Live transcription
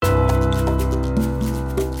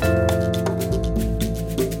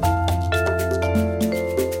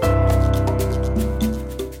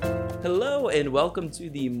welcome to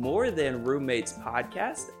the More Than Roommates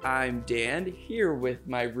podcast. I'm Dan, here with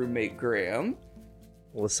my roommate Graham.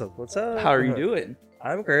 What's up? What's up? How are you doing?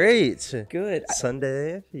 I'm great. Good.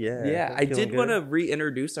 Sunday, yeah. Yeah, I did want to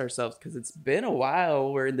reintroduce ourselves because it's been a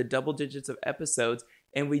while. We're in the double digits of episodes,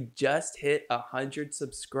 and we just hit 100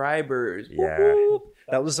 subscribers. Yeah, Woo-hoo!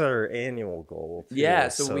 that was our annual goal. Too, Yeah,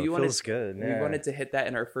 so we wanted, feels good. We wanted to hit that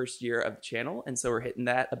in our first year of the channel, and so we're hitting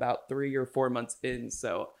that about 3 or 4 months in.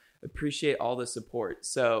 So appreciate all the support.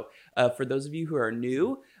 So for those of you who are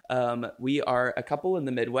new, we are a couple in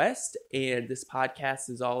the Midwest, and this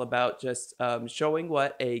podcast is all about just showing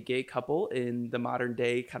what a gay couple in the modern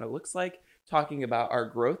day kind of looks like, talking about our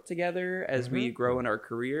growth together as we grow in our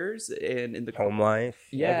careers and in the home life,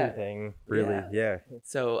 yeah, everything, really, yeah.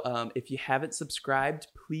 So if you haven't subscribed,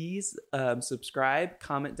 please subscribe,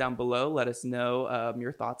 comment down below, let us know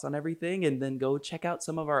your thoughts on everything, and then go check out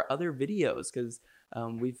some of our other videos because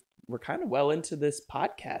we're kind of well into this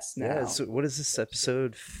podcast now. Yeah, so what is this,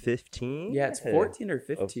 episode 15? Yeah, it's 14 or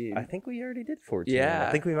 15. I think we already did 14. Yeah.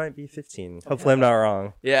 I think we might be 15. Hopefully I'm not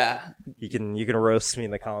wrong. Yeah. You can roast me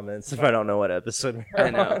in the comments if I don't know what episode we're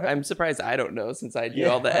I know. on. I'm surprised I don't know since I do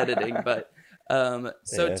all the editing. But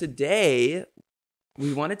today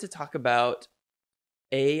we wanted to talk about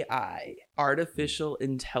AI, artificial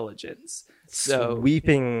intelligence. So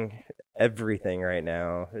sweeping everything right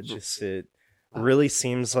now. It really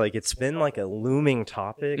seems like it's been like a looming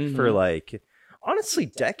topic for like honestly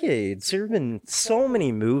decades. There have been so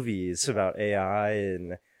many movies about AI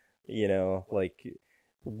and like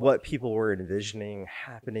what people were envisioning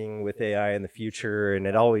happening with AI in the future, and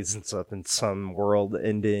it always ends up in some world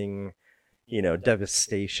ending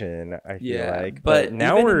devastation, I feel like. But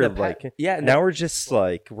now we're now we're just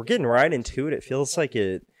like we're getting right into it. It feels like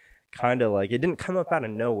it kind of like it didn't come up out of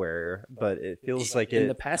nowhere, but it feels like in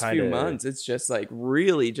the past few months it's just like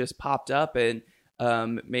really just popped up, and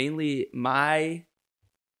mainly my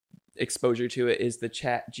exposure to it is the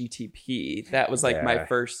Chat GTP. That was like my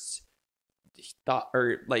first thought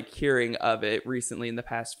or like hearing of it recently in the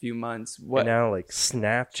past few months. What now, like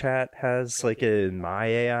Snapchat has like a My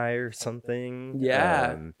AI or something.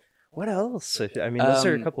 What else? I mean, those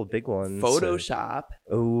are a couple of big ones. Photoshop.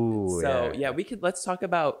 Let's talk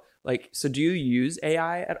about so do you use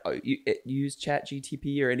AI use Chat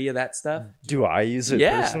GTP or any of that stuff? Do I use it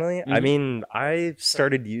personally? I mean, I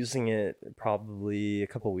started using it probably a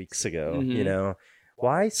couple weeks ago.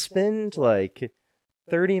 Why spend like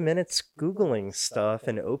 30 minutes Googling stuff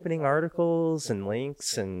and opening articles and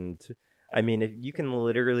links? And I mean, if you can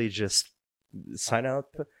literally just sign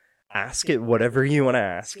up, ask it whatever you want to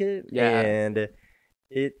ask it, and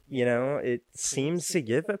it seems to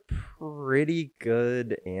give a pretty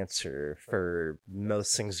good answer for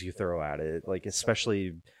most things you throw at it, like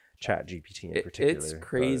especially Chat GPT in particular. It's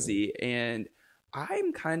crazy. And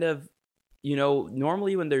I'm kind of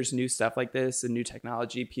normally when there's new stuff like this and new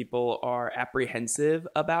technology, people are apprehensive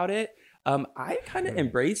about it. I kind of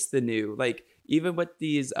embrace the new, like even with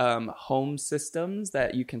these home systems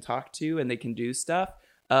that you can talk to and they can do stuff.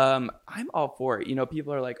 I'm all for it.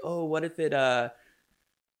 People are like, oh, what if it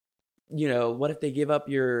what if they give up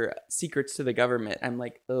your secrets to the government? I'm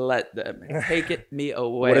like, let them take me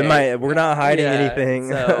away. We're not hiding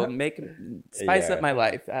anything. So spice up my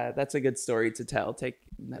life. That's a good story to tell.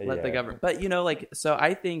 Let the government. But so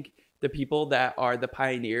I think the people that are the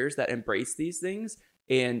pioneers that embrace these things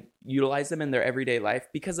and utilize them in their everyday life,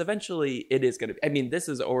 because eventually it is going to, I mean, this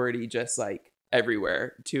is already just like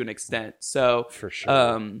everywhere to an extent. So for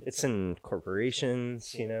sure, it's in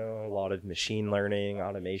corporations, a lot of machine learning,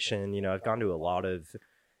 automation. I've gone to a lot of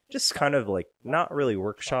just kind of like not really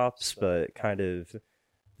workshops, but kind of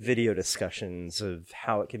video discussions of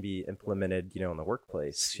how it can be implemented, in the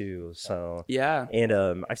workplace too. So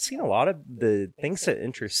and I've seen a lot of the things that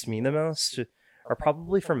interest me the most are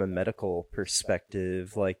probably from a medical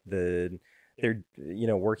perspective, like they're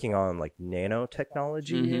working on like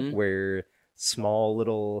nanotechnology where small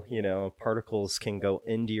little particles can go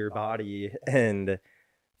into your body and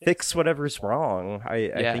fix whatever's wrong. I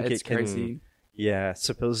think it's crazy.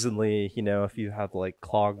 Supposedly, if you have like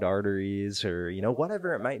clogged arteries or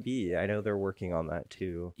whatever it might be, I know they're working on that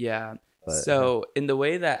too. So in the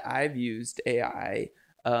way that I've used AI,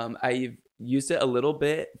 I've used it a little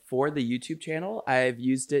bit for the YouTube channel. I've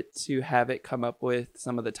used it to have it come up with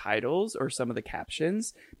some of the titles or some of the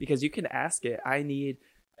captions, because you can ask it, I need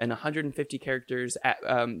in 150 characters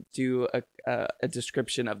do a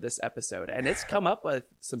description of this episode, and it's come up with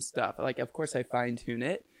some stuff. Like, of course I fine tune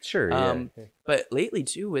it, but lately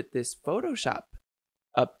too with this Photoshop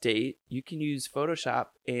update, you can use Photoshop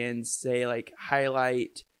and say like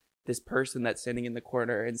highlight this person that's standing in the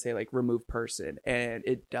corner and say like remove person, and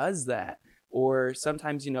it does that. Or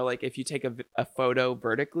sometimes, you know, like if you take a photo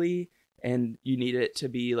vertically and you need it to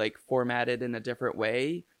be like formatted in a different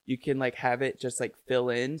way, you can like have it just like fill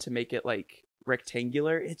in to make it like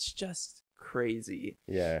rectangular. It's just crazy.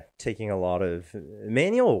 Yeah, taking a lot of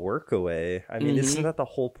manual work away. I mean, isn't Mhm. that the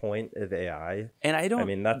whole point of AI? And I I don't,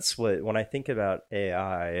 mean, that's what, when I think about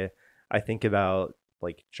AI, I think about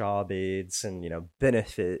like job aids and,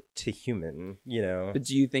 benefit to human, but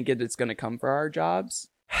do you think it's going to come for our jobs?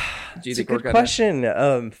 Do you It's a think we're good gonna?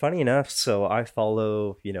 question. Funny enough, so I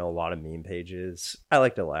follow, a lot of meme pages. I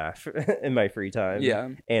like to laugh in my free time, Yeah.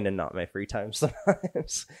 and in not my free time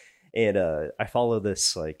sometimes. And I follow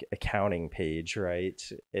this like accounting page, right?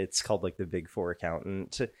 It's called like the Big Four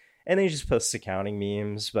Accountant, and they just post accounting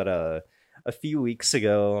memes. But a few weeks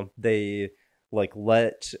ago, they like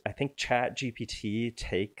let, I think, Chat GPT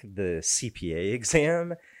take the CPA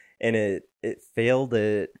exam, and it failed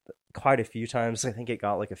it quite a few times. I think it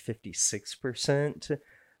got like a 56%,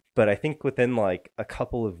 but I think within like a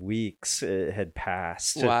couple of weeks it had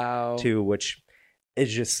passed. Wow. To which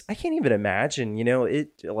is just, I can't even imagine,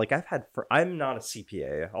 it like I'm not a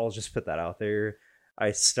CPA. I'll just put that out there.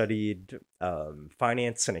 I studied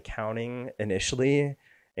finance and accounting initially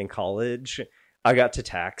in college. I got to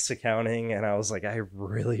tax accounting and I was like, I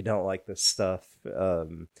really don't like this stuff.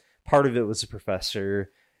 Part of it was a professor.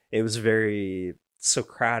 It was very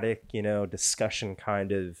Socratic, discussion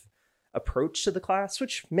kind of approach to the class,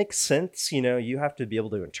 which makes sense. You have to be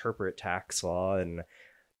able to interpret tax law, and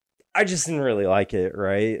I just didn't really like it,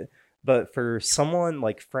 right? But for someone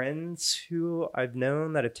like friends who I've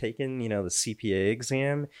known that have taken, the CPA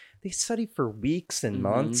exam, they study for weeks and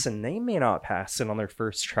months, and they may not pass it on their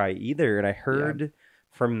first try either. And I heard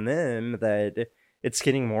from them that it's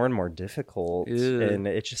getting more and more difficult, and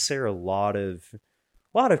it just, there are a lot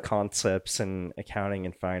of concepts in accounting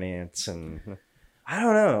and finance, and I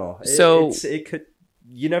don't know. So it could,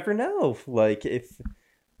 you never know. Like if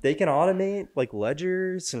they can automate like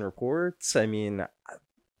ledgers and reports, I mean,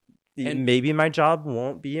 and maybe my job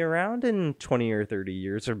won't be around in 20 or 30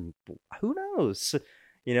 years, or who knows?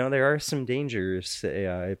 There are some dangers to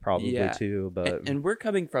AI probably too, but and we're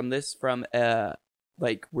coming from this from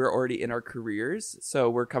like we're already in our careers, so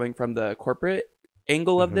we're coming from the corporate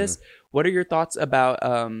angle of this. What are your thoughts about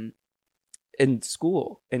in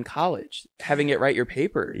school, in college, having it write your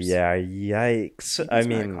papers? Yeah, yikes. I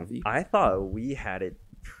mean, coffee. I thought we had it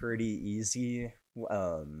pretty easy.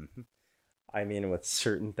 I mean, with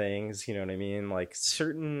certain things, you know what I mean? Like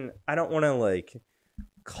certain, I don't want to like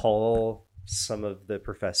call some of the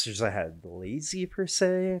professors I had lazy per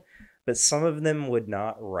se, but some of them would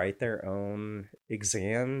not write their own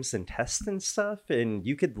exams and tests and stuff, and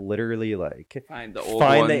you could literally like find the old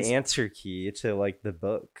find ones. the answer key to like the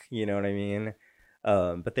book, you know what I mean?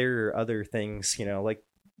 But there are other things, like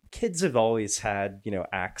kids have always had,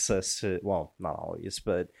 access to, well, not always,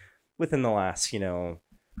 but within the last,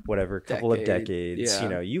 whatever couple of decades,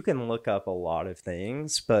 you can look up a lot of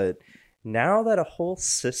things. But now that a whole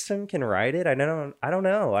system can write it, I don't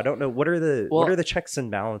know what are the checks and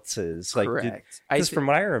balances, like, Correct. because from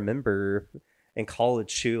what I remember in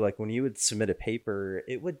college too, like when you would submit a paper,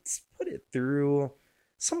 it would put it through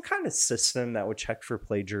some kind of system that would check for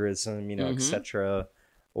plagiarism, etc.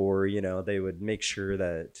 Or they would make sure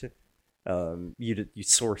that you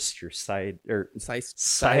sourced your site or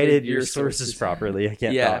cited your sources properly. I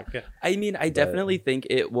can't talk. I mean, I definitely think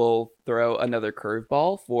it will throw another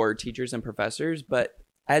curveball for teachers and professors, but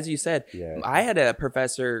as you said, I had a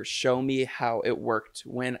professor show me how it worked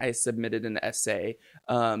when I submitted an essay.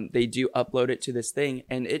 They do upload it to this thing,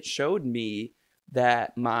 and it showed me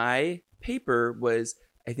that my paper was,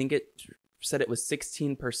 I think it said it was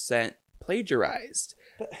 16% plagiarized.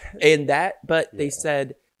 But they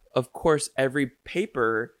said, of course, every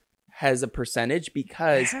paper has a percentage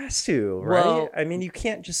because it has to, right? Well, I mean, you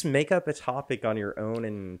can't just make up a topic on your own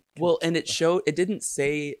and it didn't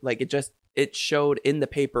say like it showed in the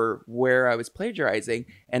paper where I was plagiarizing,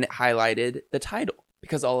 and it highlighted the title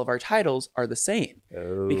because all of our titles are the same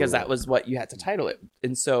because that was what you had to title it.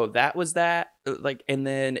 And so that was that, like, and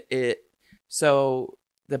then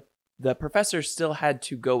the professor still had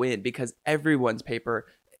to go in because everyone's paper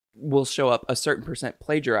will show up a certain percent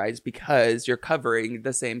plagiarized because you're covering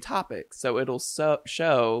the same topic. So it'll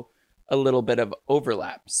show a little bit of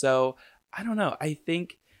overlap. So I don't know. I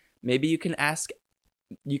think maybe you can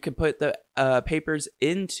put the papers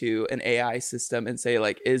into an AI system and say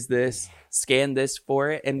like, scan this for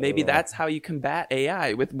it. And maybe that's how you combat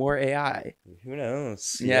AI with more AI. Who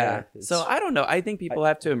knows? Yeah. So I don't know. I think people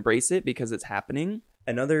have to embrace it because it's happening.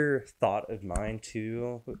 Another thought of mine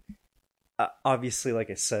too, obviously, like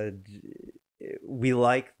I said, we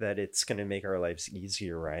like that it's going to make our lives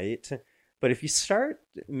easier, right? But if you start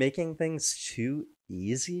making things too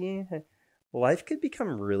easy, life could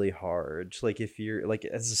become really hard. Like if you're like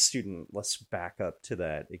as a student, let's back up to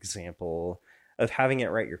that example of having it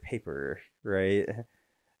write your paper, right?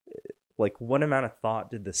 Like what amount of thought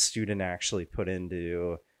did the student actually put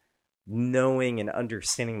into knowing and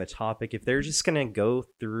understanding the topic? If they're just going to go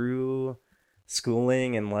through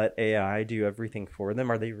schooling and let AI do everything for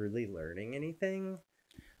them, are they really learning anything?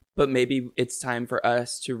 But maybe it's time for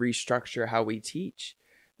us to restructure how we teach.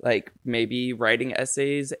 Like maybe writing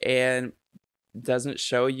essays and doesn't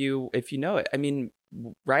show you if you know it. I mean,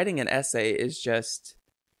 writing an essay is just,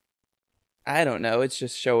 I don't know, it's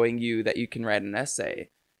just showing you that you can write an essay.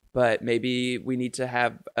 But maybe we need to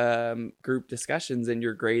have group discussions and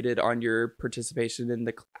you're graded on your participation in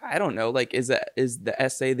the, I don't know, like is the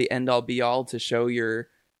essay the end all be all to show your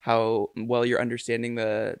how well you're understanding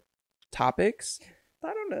the topics?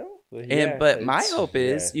 I don't know. But my hope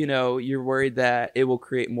is, you're worried that it will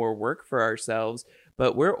create more work for ourselves,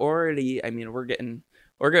 but we're already, I mean, we're getting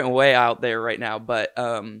way out there right now, but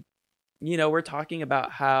we're talking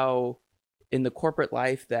about how in the corporate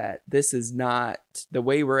life that this is not the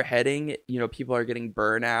way we're heading. People are getting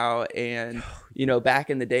burnout, and back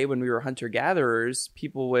in the day when we were hunter gatherers,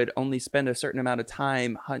 people would only spend a certain amount of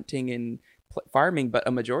time hunting and farming, but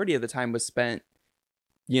a majority of the time was spent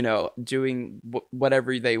doing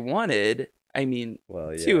whatever they wanted. I mean,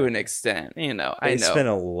 to an extent, I spent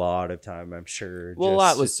a lot of time, I'm sure. Well, a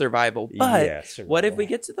lot was survival. But what if we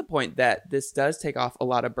get to the point that this does take off a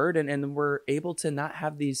lot of burden and we're able to not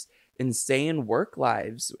have these insane work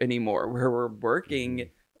lives anymore where we're working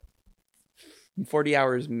 40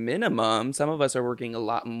 hours minimum? Some of us are working a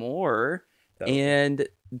lot more and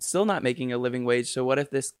still not making a living wage. So what if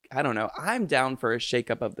this, I don't know, I'm down for a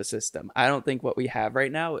shakeup of the system. I don't think what we have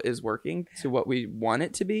right now is working to what we want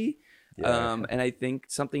it to be. And I think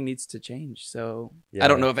something needs to change. So I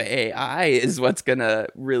don't know if AI is what's gonna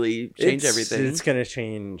really change everything. It's gonna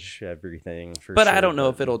change everything but sure. I don't know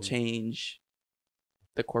if it'll change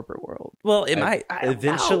the corporate world. Well, it might.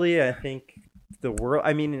 Eventually, I think the world,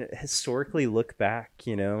 I mean, historically look back,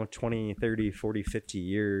 20, 30, 40, 50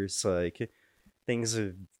 years, like things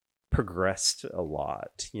have progressed a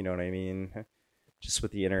lot. You know what I mean? Just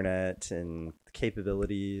with the internet and the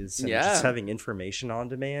capabilities and just having information on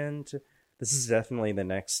demand. This is definitely the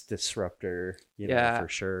next disruptor, for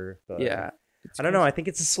sure. But I don't know. I think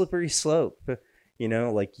it's a slippery slope.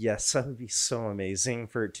 Like, yes, that would be so amazing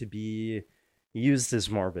for it to be used as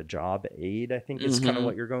more of a job aid. I think is kind of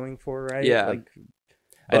what you're going for, right? Yeah. Like,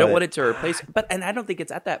 I don't want it to replace, and I don't think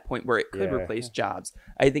it's at that point where it could replace jobs.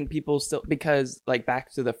 I think people still, because like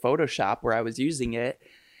back to the Photoshop where I was using it.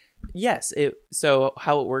 Yes. So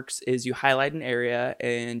how it works is you highlight an area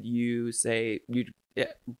and you say,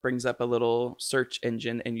 it brings up a little search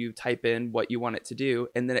engine and you type in what you want it to do.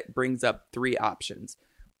 And then it brings up 3 options.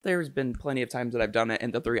 There's been plenty of times that I've done it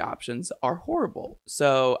and the 3 options are horrible.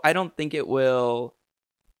 So I don't think it will,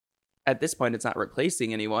 at this point, it's not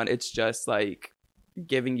replacing anyone. It's just like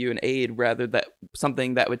giving you an aid rather than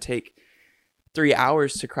something that would take 3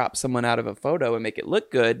 hours to crop someone out of a photo and make it look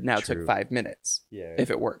good. Now took 5 minutes. Yeah. If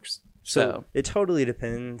it works. So it totally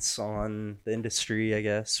depends on the industry, I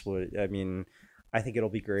guess. I think it'll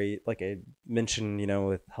be great. Like I mentioned,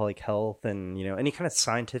 with like health and, any kind of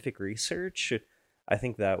scientific research, I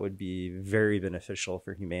think that would be very beneficial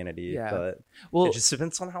for humanity. Yeah. But it just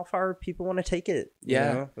depends on how far people want to take it.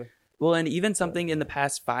 Yeah. Well, and even something in the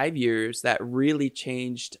past 5 years that really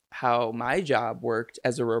changed how my job worked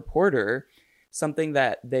as a reporter. Something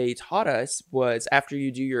that they taught us was after you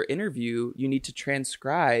do your interview, you need to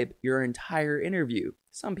transcribe your entire interview.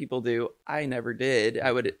 Some people do. I never did.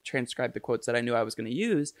 I would transcribe the quotes that I knew I was going to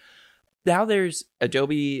use. Now there's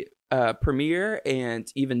Adobe Premiere and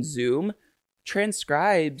even Zoom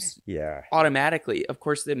transcribes automatically. Of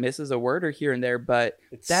course, it misses a word or here and there, but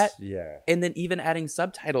and then even adding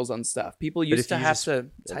subtitles on stuff. People used to have to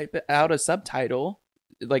type out a subtitle,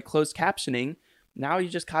 like closed captioning. Now you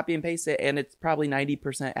just copy and paste it, and it's probably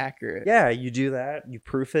 90% accurate. Yeah, you do that. You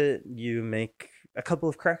proof it. You make a couple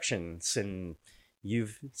of corrections, and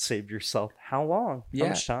you've saved yourself how long? How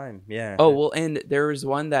much time? Yeah. Oh, well, and there was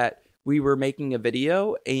one that we were making a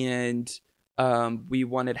video, and we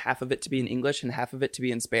wanted half of it to be in English and half of it to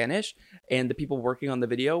be in Spanish. And the people working on the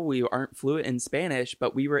video, we aren't fluent in Spanish,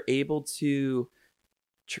 but we were able to...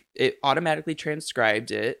 it automatically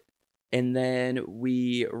transcribed it, and then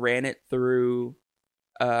we ran it through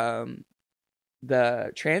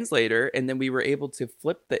the translator, and then we were able to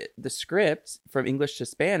flip the script from English to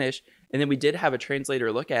Spanish, and then we did have a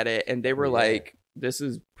translator look at it, and they were like, this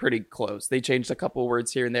is pretty close. They changed a couple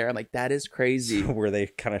words here and there. I'm like, that is crazy. Were they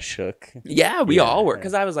kind of shook? Yeah, we all were,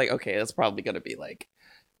 because I was like, okay, that's probably going to be like,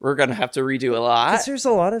 we're going to have to redo a lot. Because there's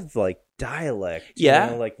a lot of like dialect. Yeah.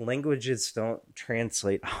 You know, like languages don't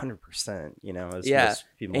translate 100%, you know, as Yeah. most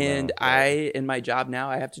people And know. in my job now,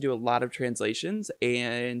 I have to do a lot of translations,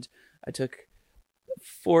 and I took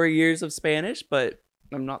 4 years of Spanish, but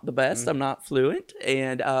I'm not the best. I'm not fluent.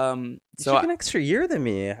 And You took an extra year than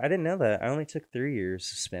me. I didn't know that. I only took 3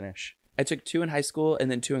 years of Spanish. I took 2 in high school and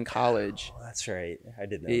then 2 in college. Oh, that's right. I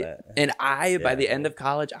did know that. And by the end of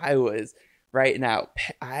college, I was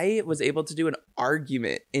able to do an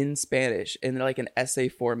argument in Spanish in like an essay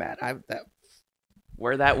format.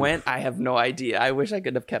 Where that went, I have no idea. I wish I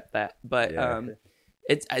could have kept that. But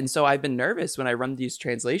and so I've been nervous when I run these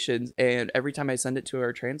translations, and every time I send it to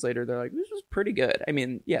our translator, they're like, this was pretty good. I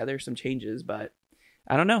mean, yeah, there's some changes, but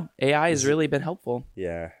I don't know. AI has really been helpful.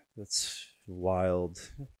 Yeah, that's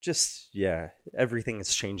wild. Just, yeah, everything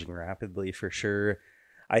is changing rapidly for sure.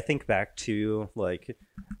 I think back to, like,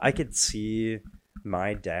 I could see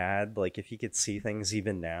my dad, like, if he could see things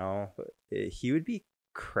even now, he would be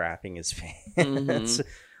crapping his pants.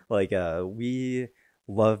 Like, we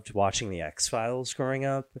loved watching the X-Files growing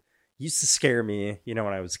up. It used to scare me, you know,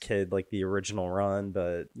 when I was a kid, like the original run,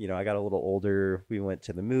 but, you know, I got a little older. We went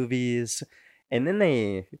to the movies, and then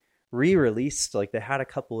they re-released, like, they had a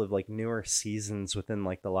couple of like newer seasons within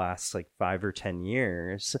like the last like 5 or 10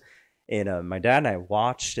 years, and my dad and I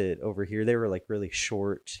watched it over here. They were like really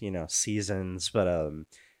short, you know, seasons, but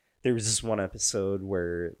there was this one episode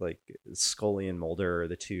where like Scully and Mulder are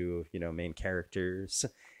the two, you know, main characters,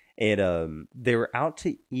 and they were out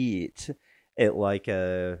to eat at like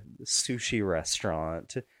a sushi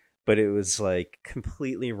restaurant, but it was like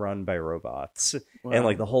completely run by robots. Wow. And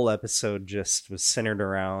like the whole episode just was centered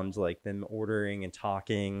around like them ordering and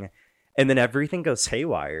talking, and then everything goes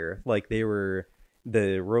haywire. Like the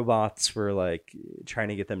robots were like trying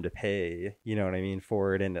to get them to pay, you know what I mean,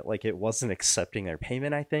 for it, and like it wasn't accepting their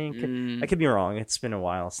payment. I think I could be wrong. It's been a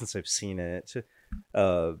while since I've seen it,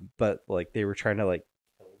 but like they were trying to like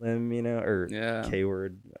kill them, you know, or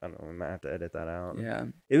K-word. I don't know. I might have to edit that out. Yeah,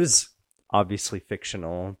 it was obviously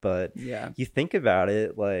fictional, but you think about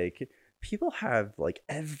it, like people have like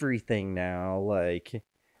everything now, like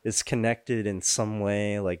is connected in some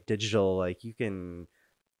way, like digital. Like you can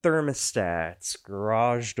thermostats,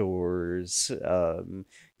 garage doors,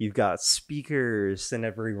 you've got speakers in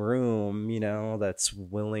every room, you know, that's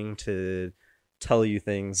willing to tell you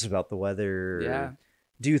things about the weather,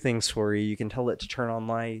 do things for you. You can tell it to turn on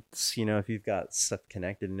lights, you know, if you've got stuff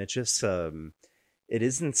connected. And it just it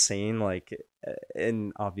is insane. Like,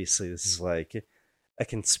 and obviously this is like a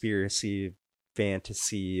conspiracy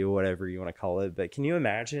fantasy or whatever you want to call it, but can you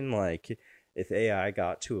imagine like if AI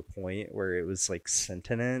got to a point where it was like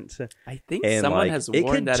sentient? I think someone has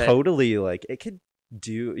warned that it could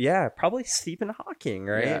do, probably Stephen Hawking,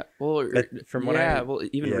 right? Yeah, well, from what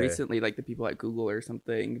even recently, like the people at Google or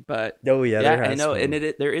something. But I know, and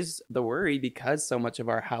there is the worry because so much of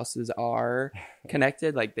our houses are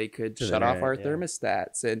connected, like they could shut off our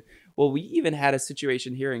thermostats. And well, we even had a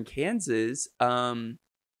situation here in Kansas.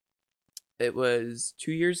 It was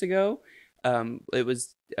 2 years ago. It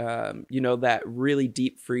was you know, that really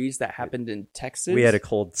deep freeze that happened in Texas. We had a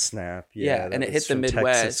cold snap, and it hit the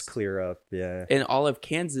Midwest. Texas clear up, and all of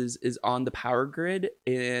Kansas is on the power grid.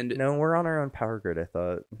 And no, we're on our own power grid.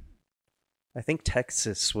 I think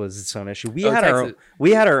Texas was its own issue. We had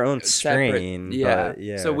our own strain, but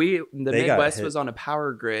so the Midwest was on a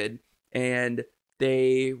power grid, and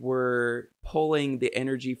they were pulling the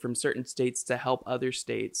energy from certain states to help other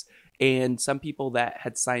states. And some people that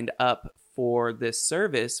had signed up for this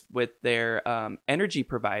service with their energy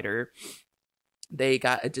provider, they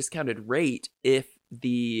got a discounted rate if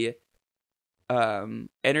the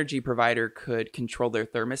energy provider could control their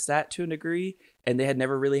thermostat to a degree, and they had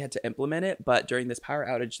never really had to implement it. But during this power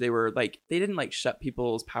outage, they didn't like shut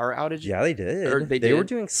people's power outage. Yeah, they did. Or they were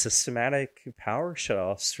doing systematic power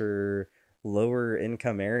shutoffs for lower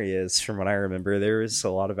income areas. From what I remember, there was a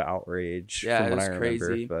lot of outrage. Yeah, from it what was I crazy.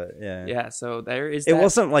 Remember, but yeah. So there is. It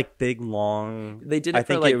wasn't like big long. They did it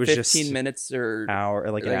for like 15 minutes or hour,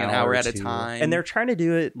 like an hour at a time, and they're trying to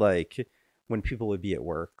do it like when people would be at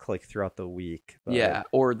work, like throughout the week. But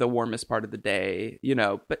or the warmest part of the day, you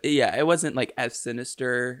know. But it wasn't like as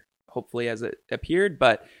sinister, hopefully, as it appeared.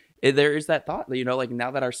 But there is that thought, you know, like now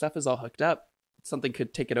that our stuff is all hooked up, something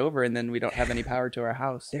could take it over and then we don't have any power to our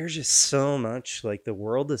house. There's just so much, like, the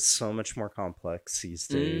world is so much more complex these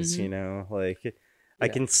days, you know? Like, I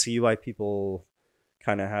can see why people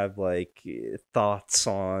kind of have, like, thoughts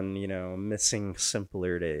on, you know, missing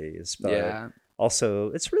simpler days. But also,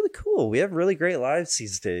 it's really cool. We have really great lives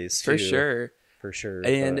these days, too. For sure. For sure.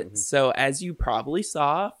 And so, as you probably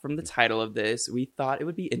saw from the title of this, we thought it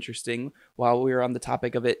would be interesting while we were on the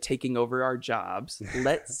topic of it taking over our jobs.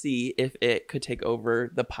 Let's see if it could take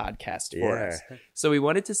over the podcast for us. So we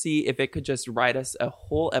wanted to see if it could just write us a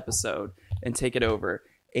whole episode and take it over.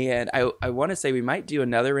 And I want to say we might do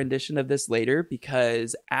another rendition of this later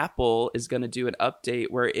because Apple is going to do an update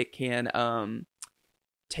where it can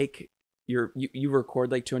take you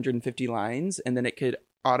record like 250 lines and then it could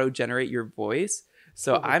auto-generate your voice.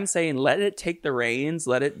 So I'm saying let it take the reins,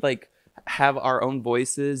 let it like have our own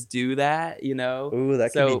voices do that, you know. Ooh,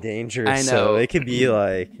 that could be dangerous. I know. So it could be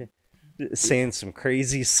like saying some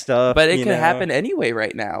crazy stuff, but it could happen anyway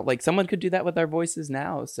right now. Like someone could do that with our voices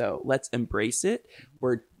now. So let's embrace it.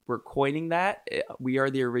 We're coining that. We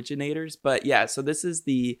are the originators. But yeah, so this is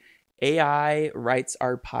the AI Writes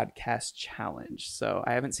Our Podcast Challenge. So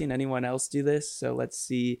I haven't seen anyone else do this. So let's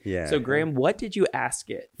see. Yeah. So Graham, what did you ask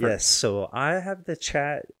it? Yes. So I have the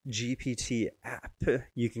Chat GPT app.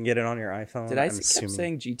 You can get it on your iPhone. Did I keep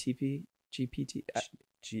saying GPT?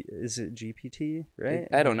 Is it GPT? Right?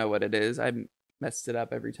 I don't know what it is. I messed it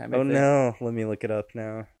up every time. Oh no! Let me look it up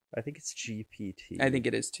now. I think it's GPT. I think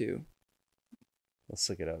it is too. Let's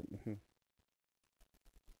look it up.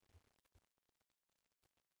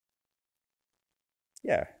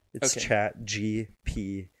 Yeah, it's Chat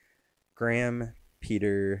GP. Graham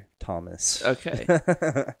Peter Thomas. Okay.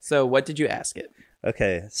 So what did you ask it?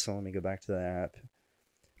 Okay, so let me go back to the app.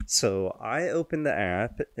 So I opened the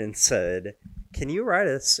app and said, can you write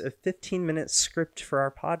us a 15-minute script for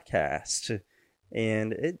our podcast?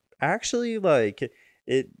 And it actually, like,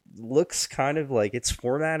 it looks kind of like it's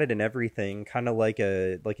formatted and everything, kind of like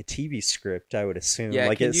a TV script, I would assume. Yeah,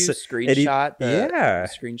 like can you screenshot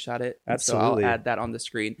screenshot it? Absolutely. So I'll add that on the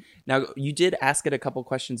screen. Now, you did ask it a couple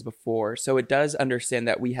questions before, so it does understand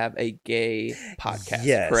that we have a gay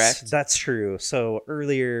podcast, correct? Yes, that's true. So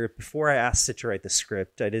earlier, before I asked it to write the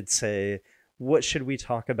script, I did say, what should we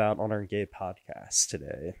talk about on our gay podcast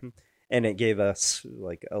today? And it gave us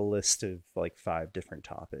like a list of like 5 different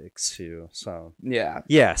topics too. So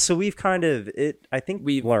yeah. So we've kind of I think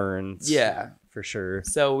we've learned. Yeah, for sure.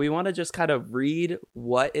 So we want to just kind of read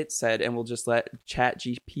what it said, and we'll just let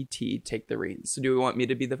ChatGPT take the reins. So do we want me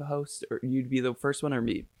to be the host, or you to be the first one, or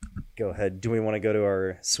me? Go ahead. Do we want to go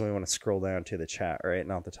to so we want to scroll down to the chat, right?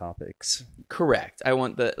 Not the topics. Correct. I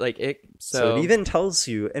want the So it even tells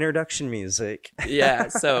you introduction music. Yeah.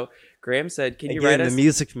 So Graham said, can you write us... the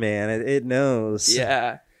music man, it knows.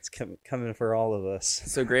 Yeah. It's coming for all of us.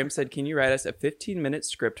 So Graham said, can you write us a 15-minute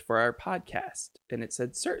script for our podcast? And it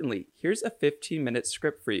said, certainly. Here's a 15-minute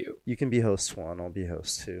script for you. You can be host 1. I'll be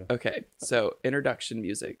host 2. Okay. So introduction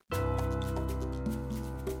music.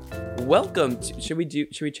 Welcome to... Should we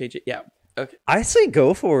change it? Yeah. Okay. I say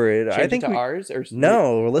go for it. Change I think it to ours or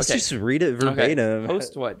no. Let's just read it verbatim. Okay.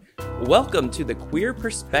 Host 1. Welcome to the Queer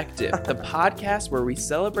Perspective, the podcast where we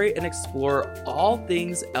celebrate and explore all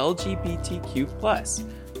things LGBTQ+.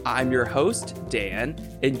 I'm your host, Dan,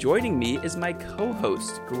 and joining me is my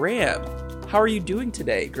co-host, Graham. How are you doing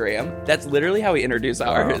today, Graham? That's literally how we introduce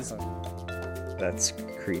ours. That's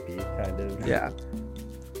creepy, kind of. Yeah.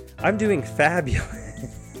 I'm doing fabulous.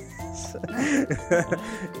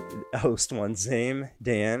 Host 1's name,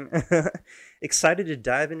 Dan. Excited to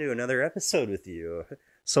dive into another episode with you.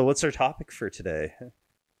 So what's our topic for today?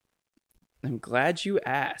 I'm glad you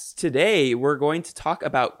asked. Today, we're going to talk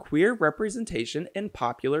about queer representation in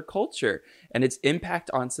popular culture and its impact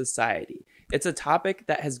on society. It's a topic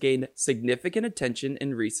that has gained significant attention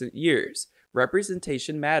in recent years.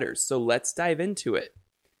 Representation matters, so let's dive into it.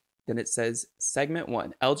 Then it says, Segment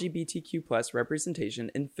 1, LGBTQ+ representation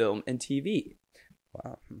in film and TV.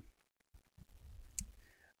 Wow.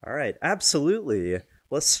 All right, absolutely.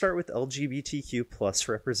 Let's start with LGBTQ+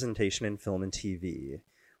 representation in film and TV.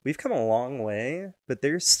 We've come a long way, but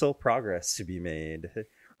there's still progress to be made.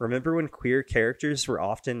 Remember when queer characters were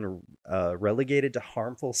often relegated to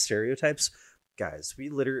harmful stereotypes? Guys,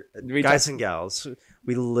 guys and gals,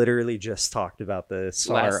 we literally just talked about this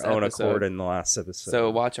on our own accord in the last episode. So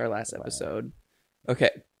watch our last episode. Okay.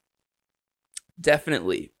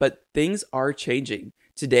 Definitely, but things are changing.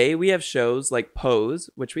 Today we have shows like Pose,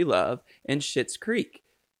 which we love, and Schitt's Creek,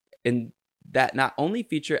 and that not only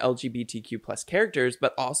feature LGBTQ+ characters,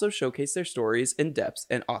 but also showcase their stories in depth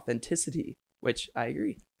and authenticity. which I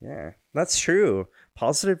agree. Yeah, that's true.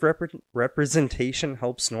 Positive representation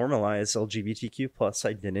helps normalize LGBTQ plus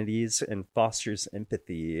identities and fosters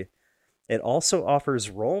empathy. It also offers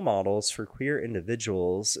role models for queer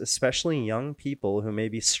individuals, especially young people who may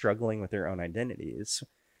be struggling with their own identities.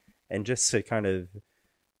 And just to kind of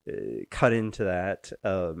cut into that,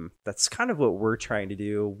 that's kind of what we're trying to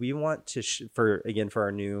do. We want to for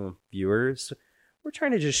our new viewers, we're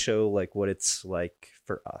trying to just show like what it's like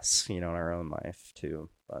for us, in our own life too,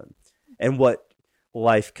 and what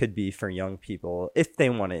life could be for young people if they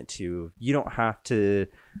want it to. You don't have to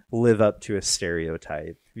live up to a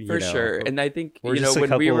stereotype for sure. And I think we're just a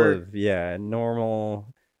couple of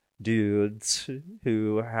normal dudes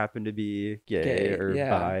who happen to be gay or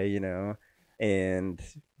bi, and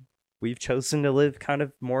we've chosen to live kind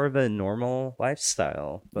of more of a normal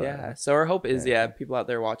lifestyle. But, so our hope is people out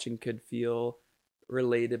there watching could feel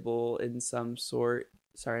relatable in some sort.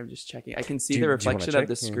 Sorry, I'm just checking. I can see the reflection of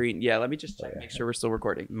the screen. Let me just check, make sure we're still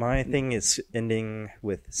recording. My thing is ending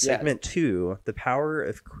with segment 2, the power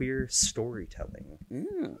of queer storytelling.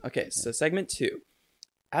 Okay, so segment 2.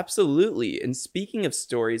 Absolutely. And speaking of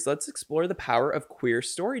stories, let's explore the power of queer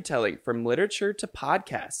storytelling. From literature to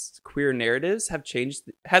podcasts, queer narratives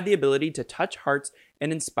have the ability to touch hearts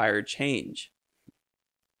and inspire change.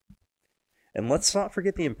 And let's not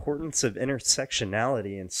forget the importance of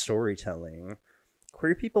intersectionality in storytelling.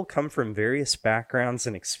 Queer people come from various backgrounds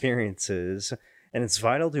and experiences, and it's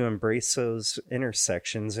vital to embrace those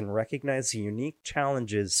intersections and recognize the unique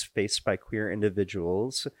challenges faced by queer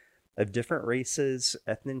individuals of different races,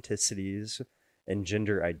 ethnicities, and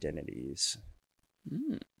gender identities.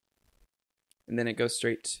 And then it goes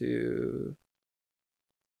straight to...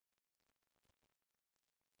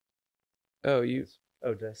 you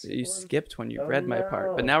skipped when you read my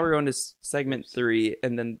part. But now we're going to segment 3,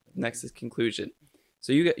 and then next is conclusion.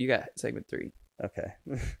 So you got segment 3. Okay.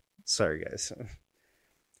 Sorry, guys.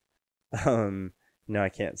 No, I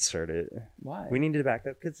can't start it. Why? We need to back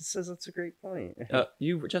up because it says that's a great point.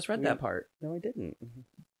 You just read that part. No, I didn't.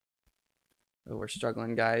 Oh, we're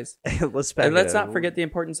struggling, guys. Let's not forget the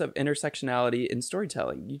importance of intersectionality in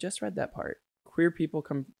storytelling. You just read that part. Queer people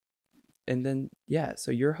come, and then so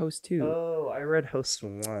you're host 2. Oh, I read host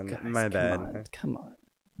 1. Guys, my bad. Come on.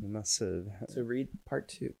 Must have. So read part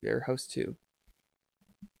 2 or host 2.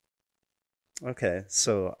 Okay,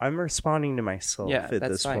 so I'm responding to myself at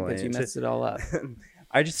this point. Because you messed it all up.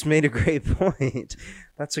 I just made a great point.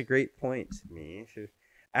 That's a great point to me.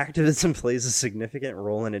 Activism plays a significant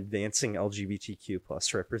role in advancing LGBTQ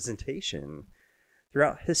plus representation.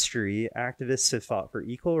 Throughout history, activists have fought for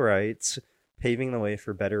equal rights, paving the way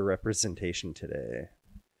for better representation today.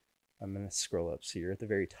 I'm going to scroll up so you're at the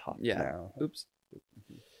very top now. Oops.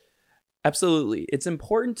 Absolutely. It's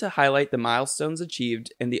important to highlight the milestones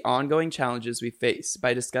achieved and the ongoing challenges we face.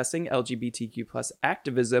 By discussing LGBTQ plus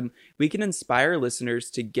activism, we can inspire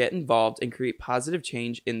listeners to get involved and create positive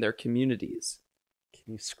change in their communities.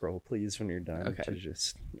 Can you scroll, please, when you're done? Okay.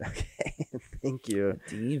 Okay. Thank you.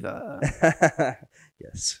 Diva.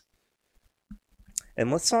 Yes.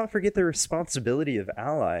 And let's not forget the responsibility of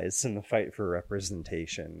allies in the fight for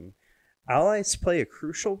representation. Allies play a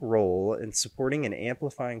crucial role in supporting and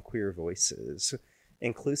amplifying queer voices.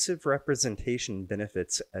 Inclusive representation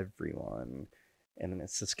benefits everyone. And then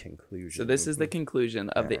it's this conclusion. So this is the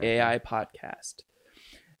conclusion of the AI podcast.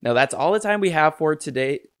 Now that's all the time we have for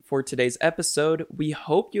today's episode. We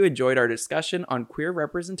hope you enjoyed our discussion on queer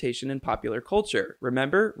representation in popular culture.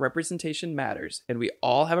 Remember, representation matters, and we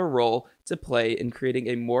all have a role to play in creating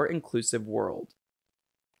a more inclusive world.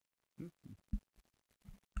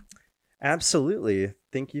 Absolutely.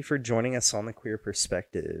 Thank you for joining us on The Queer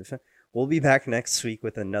Perspective. We'll be back next week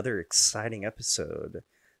with another exciting episode.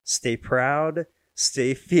 Stay proud,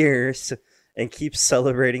 stay fierce, and keep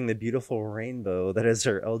celebrating the beautiful rainbow that is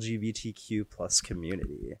our LGBTQ plus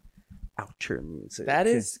community. Outro music. That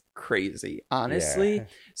is crazy, honestly. Yeah.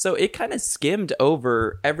 So it kind of skimmed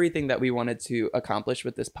over everything that we wanted to accomplish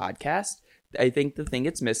with this podcast. I think the thing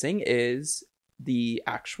it's missing is the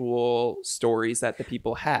actual stories that the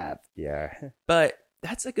people have. Yeah. But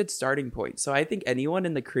that's a good starting point. So I think anyone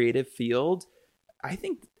in the creative field, I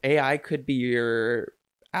think AI could be your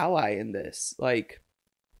ally in this. Like,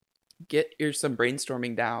 get some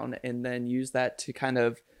brainstorming down and then use that to kind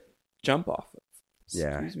of jump off of.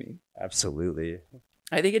 Excuse me. Absolutely.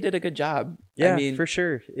 I think it did a good job. Yeah, I mean, for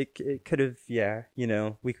sure. It could have,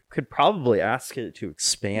 we could probably ask it to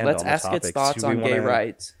expand on the topics. Let's ask its thoughts on gay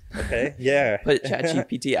rights. Okay, yeah. Put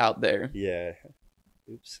ChatGPT out there. Yeah.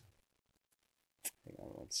 Oops. Hang on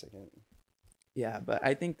 1 second. Yeah, but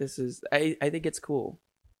I think I think it's cool.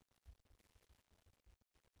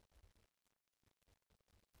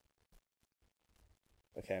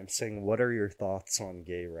 Okay, I'm saying, what are your thoughts on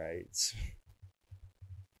gay rights?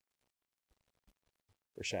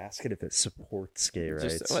 Or should I ask it if it supports gay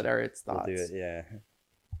rights? Just what are its thoughts? We'll do it, yeah.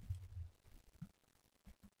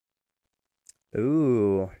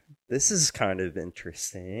 Ooh, this is kind of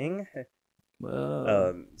interesting.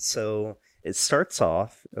 Whoa. So it starts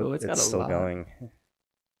off. Oh, it's got a still lot. going.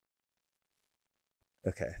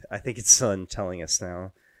 Okay, I think it's done telling us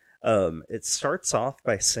now. It starts off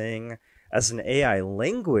by saying, as an AI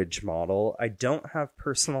language model, I don't have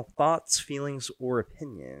personal thoughts, feelings, or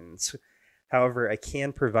opinions. However, I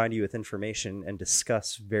can provide you with information and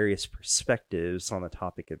discuss various perspectives on the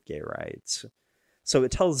topic of gay rights. So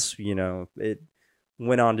it tells, it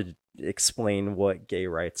went on to explain what gay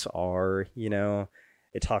rights are,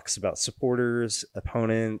 It talks about supporters,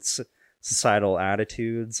 opponents, societal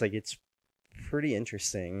attitudes. Like, it's pretty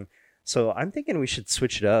interesting. So I'm thinking we should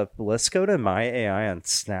switch it up. Let's go to my AI on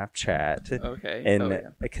Snapchat. Okay. And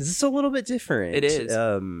because it's a little bit different. It is.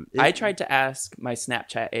 I tried to ask my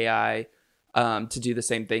Snapchat AI to do the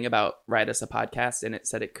same thing about write us a podcast, and it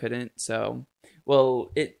said it couldn't. So,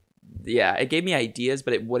 it gave me ideas,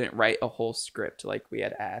 but it wouldn't write a whole script like we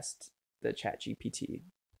had asked the ChatGPT.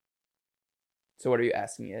 So what are you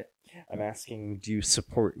asking it? I'm asking, do you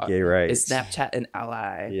support gay rights? Is Snapchat an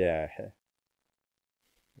ally? Yeah.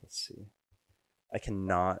 Let's see. I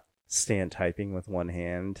cannot stand typing with one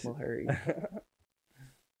hand. Well, hurry.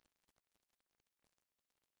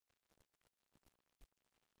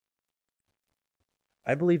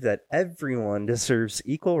 I believe that everyone deserves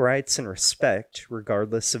equal rights and respect,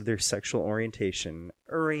 regardless of their sexual orientation.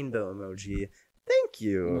 A rainbow emoji. Thank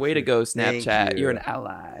you. Way to go, Snapchat. You. You're an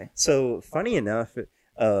ally. So, funny enough,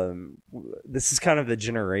 this is kind of the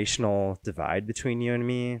generational divide between you and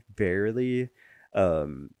me. Barely.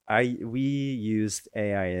 We used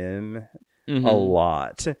AIM a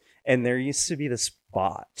lot, and there used to be this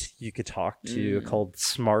bot you could talk to called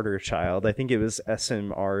Smarter Child. I think it was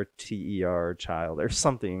SMRTER Child or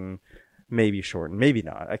something, maybe shortened, maybe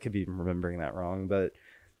not. I could be remembering that wrong, but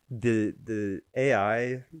the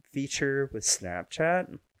AI feature with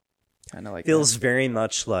Snapchat kind of like feels very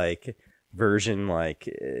much like version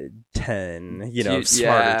 10,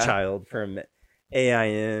 Smarter Child from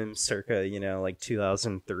AIM circa,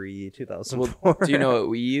 2003, 2004. Well, do you know what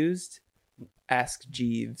we used? Ask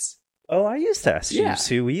Jeeves. Oh, I used to ask Jeeves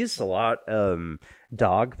too. We used a lot.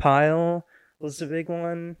 Dogpile was a big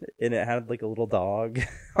one, and it had like a little dog.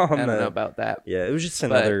 I don't know about that. Yeah, it was just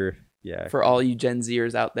another. Yeah. For all you Gen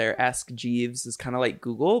Zers out there, Ask Jeeves is kind of like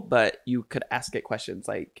Google, but you could ask it questions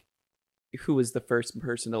like, who was the first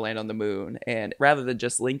person to land on the moon? And rather than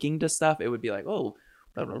just linking to stuff, it would be like, oh,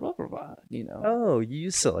 blah, blah, blah, blah, blah, Oh, you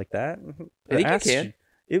used it like that? I think you can.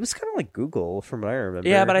 It was kind of like Google from what I remember.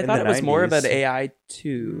 Yeah, but I thought it was more of an AI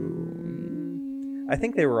too. I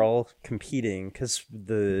think they were all competing because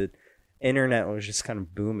the internet was just kind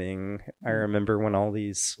of booming. I remember when all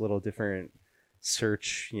these little different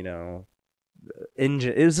search, engine.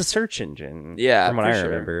 It was a search engine. Yeah, from what I sure.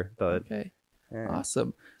 remember. But okay, yeah,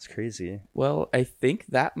 awesome. It's crazy. Well, I think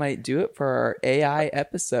that might do it for our AI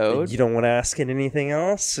episode. You don't want to ask it anything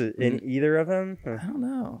else in either of them? I don't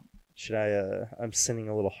know. Should I? I'm sending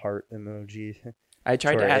a little heart emoji. I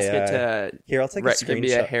tried to ask it to here. I'll take a screenshot. Give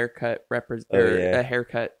me a haircut a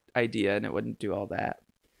haircut idea, and it wouldn't do all that.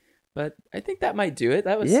 But I think that might do it.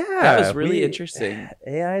 That was really interesting.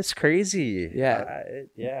 AI is crazy. Yeah.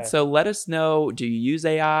 Yeah. So let us know. Do you use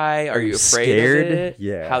AI? Are you afraid scared? of it?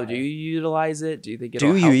 Yeah. How do you utilize it? Do you think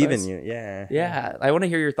it'll do you help even? us? Yeah. Yeah. I want to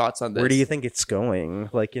hear your thoughts on this. Where do you think it's going?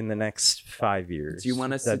 Like in the next 5 years? Do you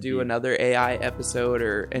want us to do another AI episode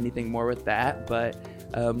or anything more with that? But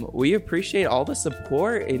we appreciate all the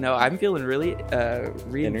support. I'm feeling really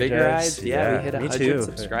reinvigorated. Yeah, we hit 100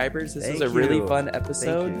 subscribers. This was a really fun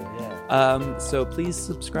episode. So please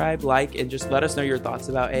subscribe, like, and just let us know your thoughts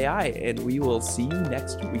about AI, and we will see you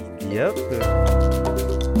next week.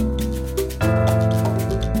 Yep.